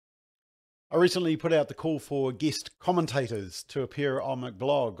I recently put out the call for guest commentators to appear on my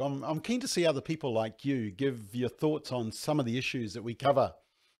blog. I'm keen to see other people like you give your thoughts on some of the issues that we cover,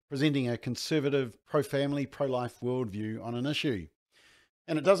 presenting a conservative, pro-family, pro-life worldview on an issue.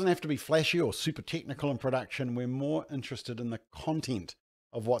 And it doesn't have to be flashy or super technical in production. We're more interested in the content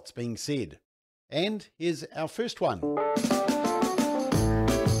of what's being said. And here's our first one.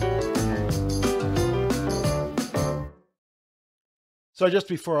 So just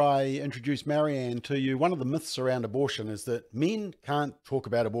before I introduce Marianne to you, one of the myths around abortion is that men can't talk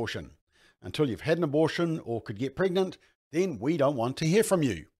about abortion. Until you've had an abortion or could get pregnant, then we don't want to hear from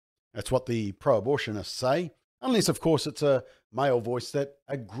you. That's what the pro-abortionists say, unless of course it's a male voice that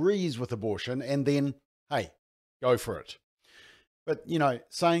agrees with abortion and then, hey, go for it. But, you know,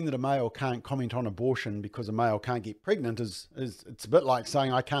 saying that a male can't comment on abortion because a male can't get pregnant it's a bit like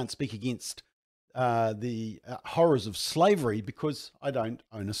saying I can't speak against the horrors of slavery because I don't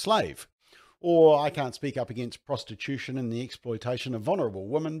own a slave. Or I can't speak up against prostitution and the exploitation of vulnerable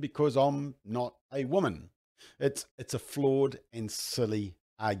women because I'm not a woman. It's a flawed and silly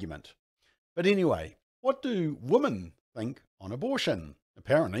argument. But anyway, what do women think on abortion?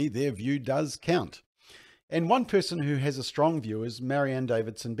 Apparently their view does count. And one person who has a strong view is Marianne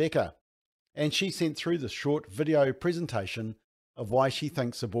Becker. And she sent through this short video presentation of why she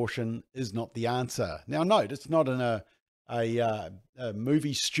thinks abortion is not the answer. Now note, it's not in a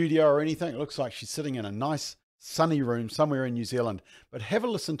movie studio or anything. It looks like she's sitting in a nice sunny room somewhere in New Zealand. But have a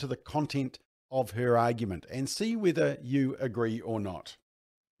listen to the content of her argument and see whether you agree or not.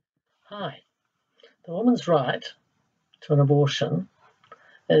 Hi. The woman's right to an abortion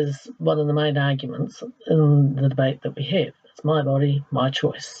is one of the main arguments in the debate that we have. It's my body, my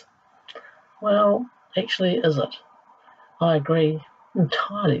choice. Well, actually, is it? I agree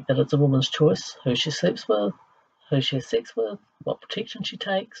entirely that it's a woman's choice who she sleeps with, who she has sex with, what protection she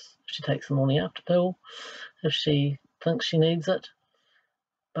takes, if she takes the morning after pill, if she thinks she needs it.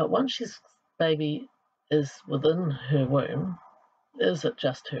 But once she's baby is within her womb, is it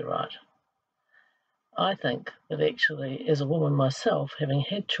just her right? I think that actually, as a woman myself, having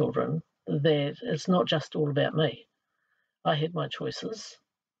had children, that it's not just all about me. I had my choices,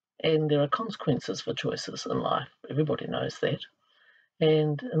 and there are consequences for choices in life. Everybody knows that.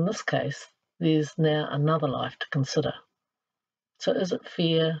 And in this case, there's now another life to consider. So is it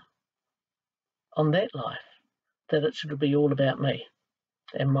fair on that life that it should be all about me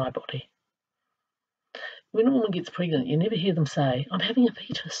and my body? When a woman gets pregnant, you never hear them say, I'm having a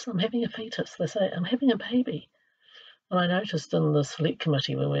fetus, I'm having a fetus. They say, I'm having a baby. And I noticed in the select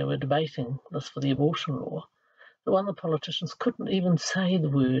committee when we were debating this for the abortion law, that one of the politicians couldn't even say the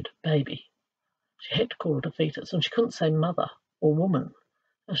word baby. She had to call it a fetus, and she couldn't say mother or woman.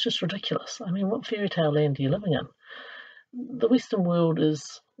 It was just ridiculous. I mean, what fairy tale land are you living in? The Western world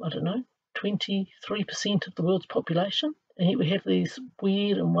is, 23% of the world's population, and yet we have these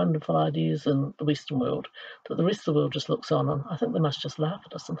weird and wonderful ideas in the Western world that the rest of the world just looks on, and I think they must just laugh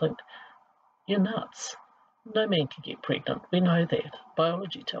at us and think, you're nuts. No man can get pregnant. We know that.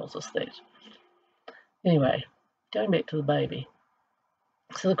 Biology tells us that. Anyway, going back to the baby.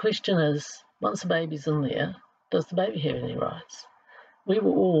 So the question is, once the baby's in there, does the baby have any rights? We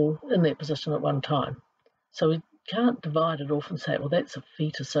were all in that position at one time. So we can't divide it off and say, well, that's a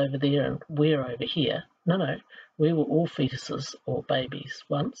fetus over there and we're over here. No, we were all fetuses or babies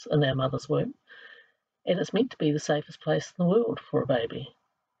once in our mother's womb. And it's meant to be the safest place in the world for a baby.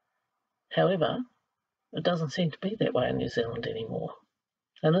 However, it doesn't seem to be that way in New Zealand anymore.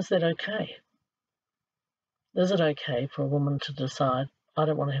 And is that okay? Is it okay for a woman to decide, I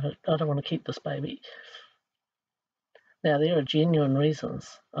don't want to keep this baby? Now, there are genuine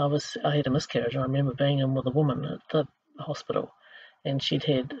reasons. I had a miscarriage. I remember being in with a woman at the hospital, and she'd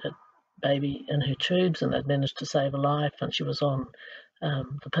had a baby in her tubes, and they'd managed to save her life, and she was on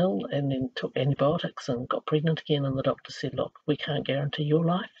the pill and then took antibiotics and got pregnant again, and the doctor said, look, we can't guarantee your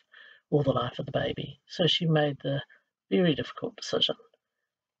life or the life of the baby. So she made the very difficult decision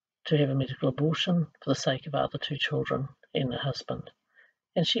to have a medical abortion for the sake of our other two children and her husband.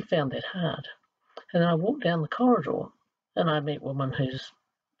 And she found that hard. And I walked down the corridor and I met a woman who's,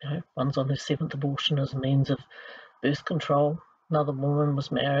 one's on her 7th abortion as a means of birth control. Another woman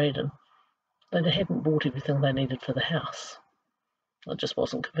was married and they hadn't bought everything they needed for the house. It just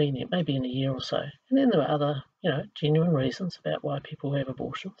wasn't convenient, maybe in a year or so. And then there were other, genuine reasons about why people have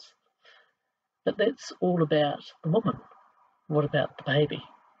abortions. But that's all about the woman. What about the baby?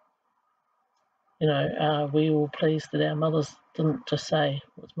 Are we all pleased that our mothers didn't just say,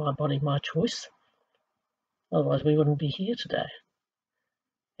 it's my body, my choice? Otherwise, we wouldn't be here today.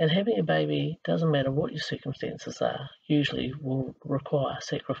 And having a baby, doesn't matter what your circumstances are, usually will require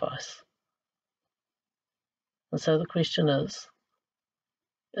sacrifice. And so the question is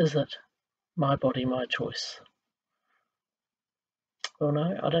it my body, my choice? Well,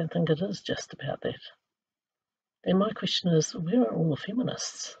 no, I don't think it is just about that. And my question is, where are all the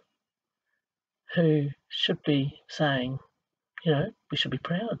feminists who should be saying, we should be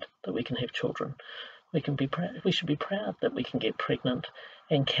proud that we can have children. We should be proud that we can get pregnant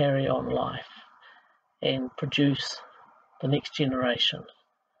and carry on life and produce the next generation.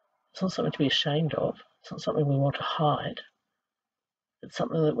 It's not something to be ashamed of. It's not something we want to hide. It's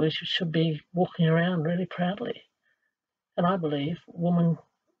something that we should be walking around really proudly. And I believe women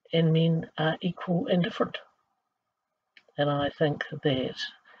and men are equal and different. And I think that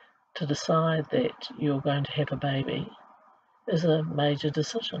to decide that you're going to have a baby is a major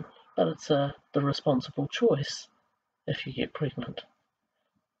decision, but it's the responsible choice if you get pregnant.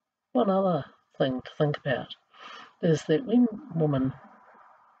 One other thing to think about is that when women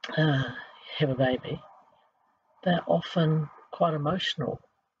have a baby, they're often quite emotional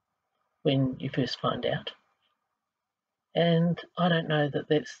when you first find out. And I don't know that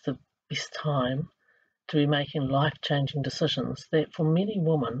that's the best time to be making life-changing decisions that for many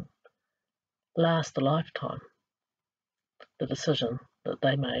women last a lifetime, the decision that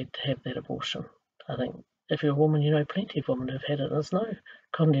they made to have that abortion. I think if you're a woman, you know plenty of women who've had it. There's no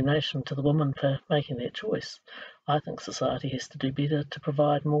condemnation to the woman for making that choice. I think society has to do better to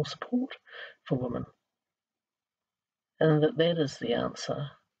provide more support for women. And that is the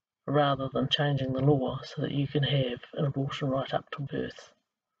answer, rather than changing the law so that you can have an abortion right up to birth.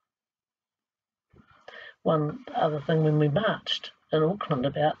 One other thing, when we marched in Auckland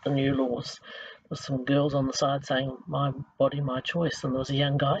about the new laws, there were some girls on the side saying, my body, my choice, and there was a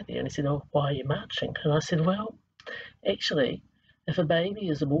young guy there, and he said, oh, why are you marching? And I said, well, actually, if a baby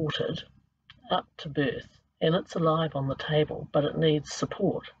is aborted up to birth and it's alive on the table but it needs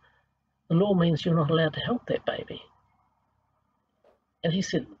support, the law means you're not allowed to help that baby. And he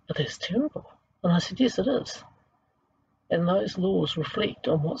said, but that's terrible. And I said, yes, it is. And those laws reflect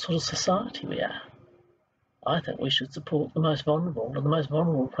on what sort of society we are. I think we should support the most vulnerable. And the most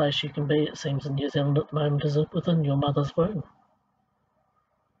vulnerable place you can be, it seems, in New Zealand at the moment is within your mother's womb.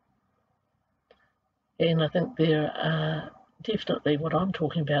 And I think there are definitely, what I'm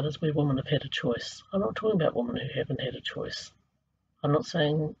talking about is where women have had a choice. I'm not talking about women who haven't had a choice. I'm not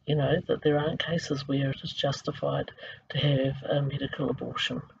saying, that there aren't cases where it is justified to have a medical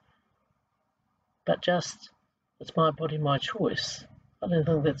abortion. But just, it's my body, my choice. I don't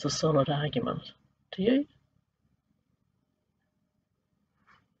think that's a solid argument. Do you?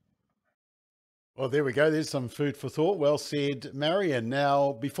 Well, there we go. There's some food for thought. Well said, Marianne.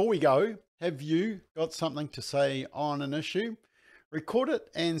 Now, before we go, have you got something to say on an issue? Record it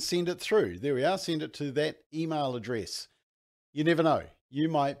and send it through. There we are. Send it to that email address. You never know. You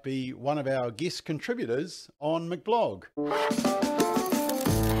might be one of our guest contributors on McBlog.